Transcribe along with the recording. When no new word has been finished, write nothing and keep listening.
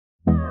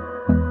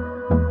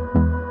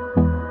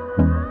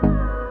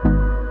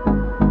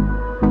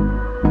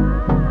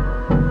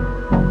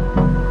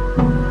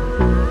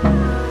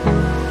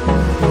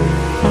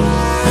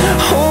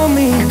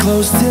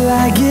close till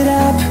I get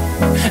up.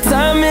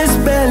 Time is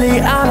barely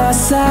on our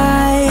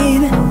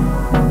side.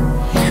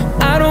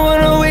 I don't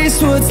wanna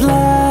waste what's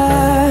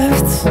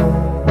left.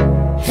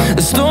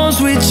 The storms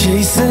we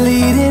chase are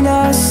leading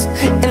us,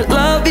 and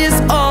love is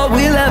all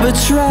we'll ever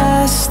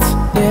trust.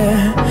 Yeah,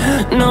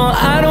 no,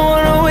 I don't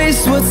wanna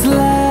waste what's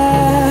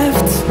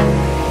left.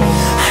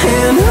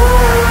 And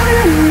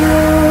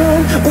on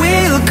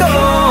we'll go,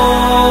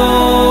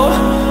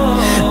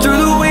 through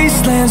the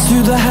wastelands,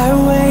 through the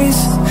highways,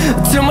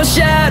 till my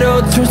shadow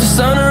turns to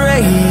sun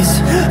rays.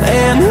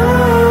 And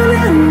on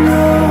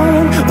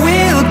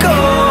we'll go,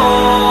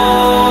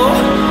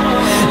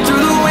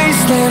 through the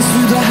wastelands,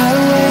 through the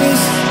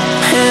highways,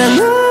 and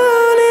on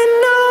we'll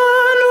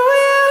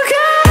go.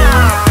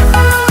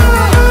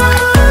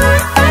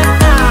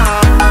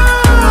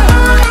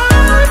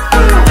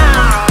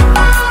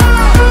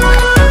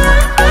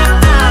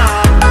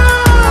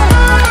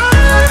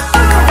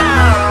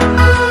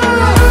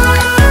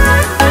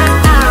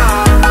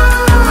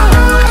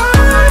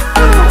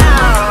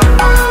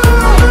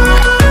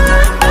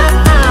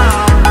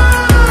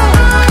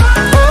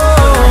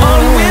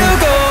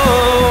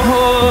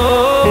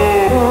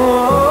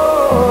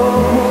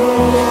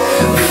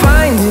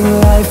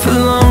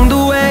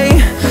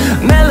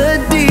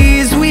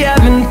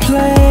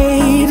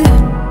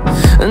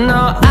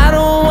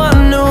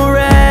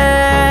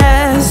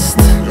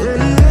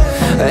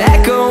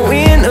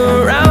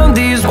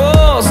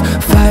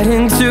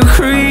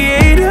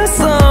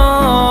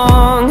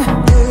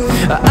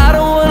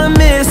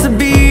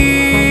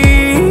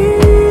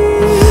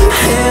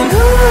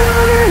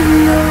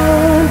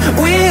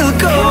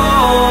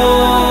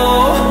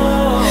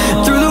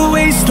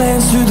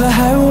 Through the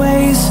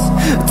highways,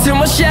 till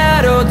my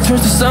shadow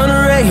turns to sun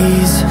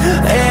rays.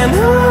 And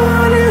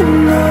on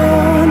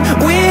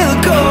we'll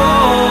go,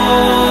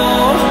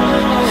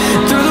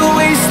 through the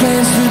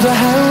wastelands, through the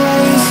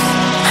highways,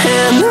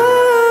 and on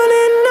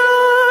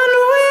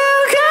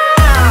we'll go.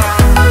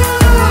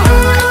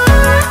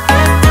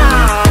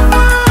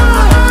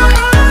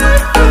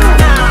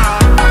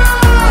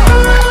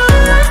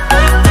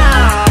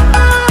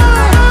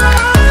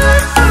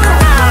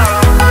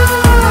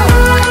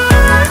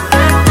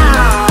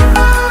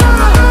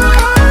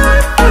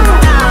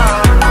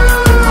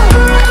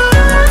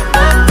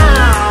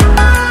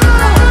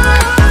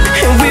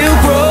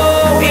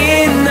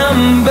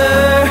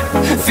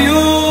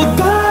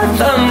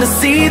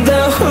 See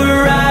the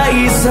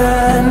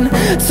horizon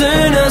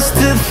turn us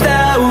to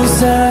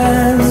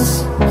thousands,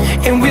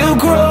 and we'll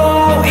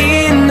grow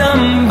in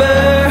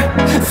number,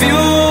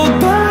 fueled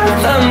by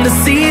them. To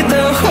see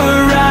the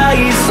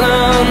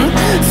horizon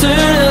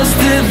turn us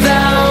to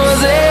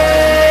thousands,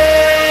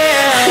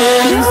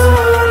 and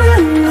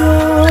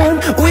on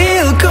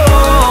we'll go,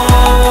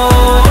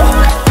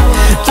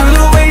 through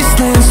the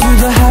wastelands, through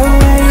the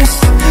highways,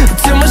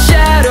 till my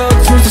shadow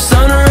turns to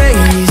sun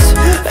rays.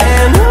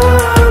 And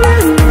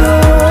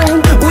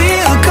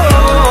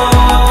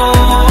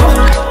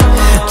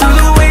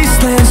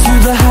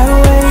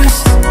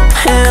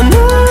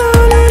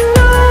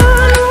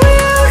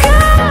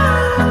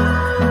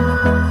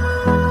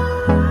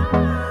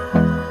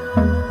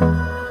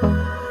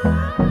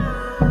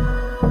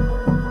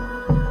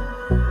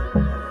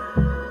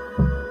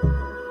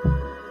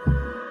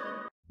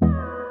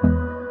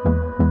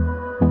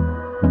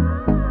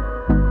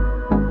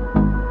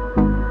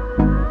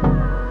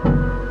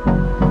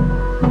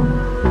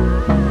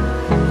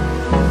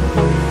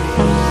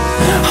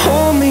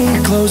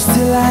close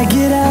till I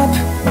get up.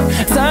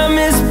 Time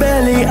is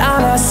barely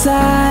on our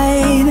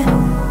side.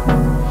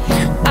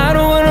 I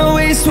don't wanna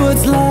waste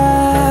what's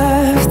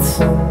left.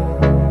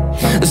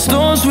 The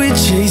storms we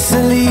chase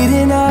are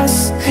leading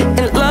us,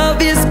 and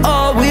love is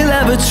all we'll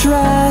ever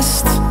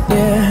trust.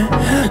 Yeah,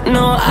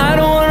 no, I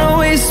don't wanna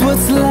waste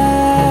what's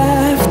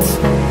left.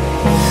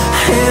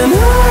 And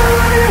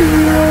on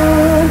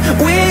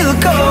we'll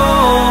go,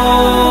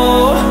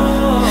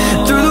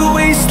 through the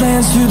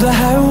wastelands, through the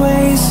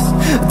highways,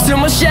 till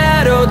my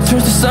shadow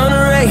turns to sun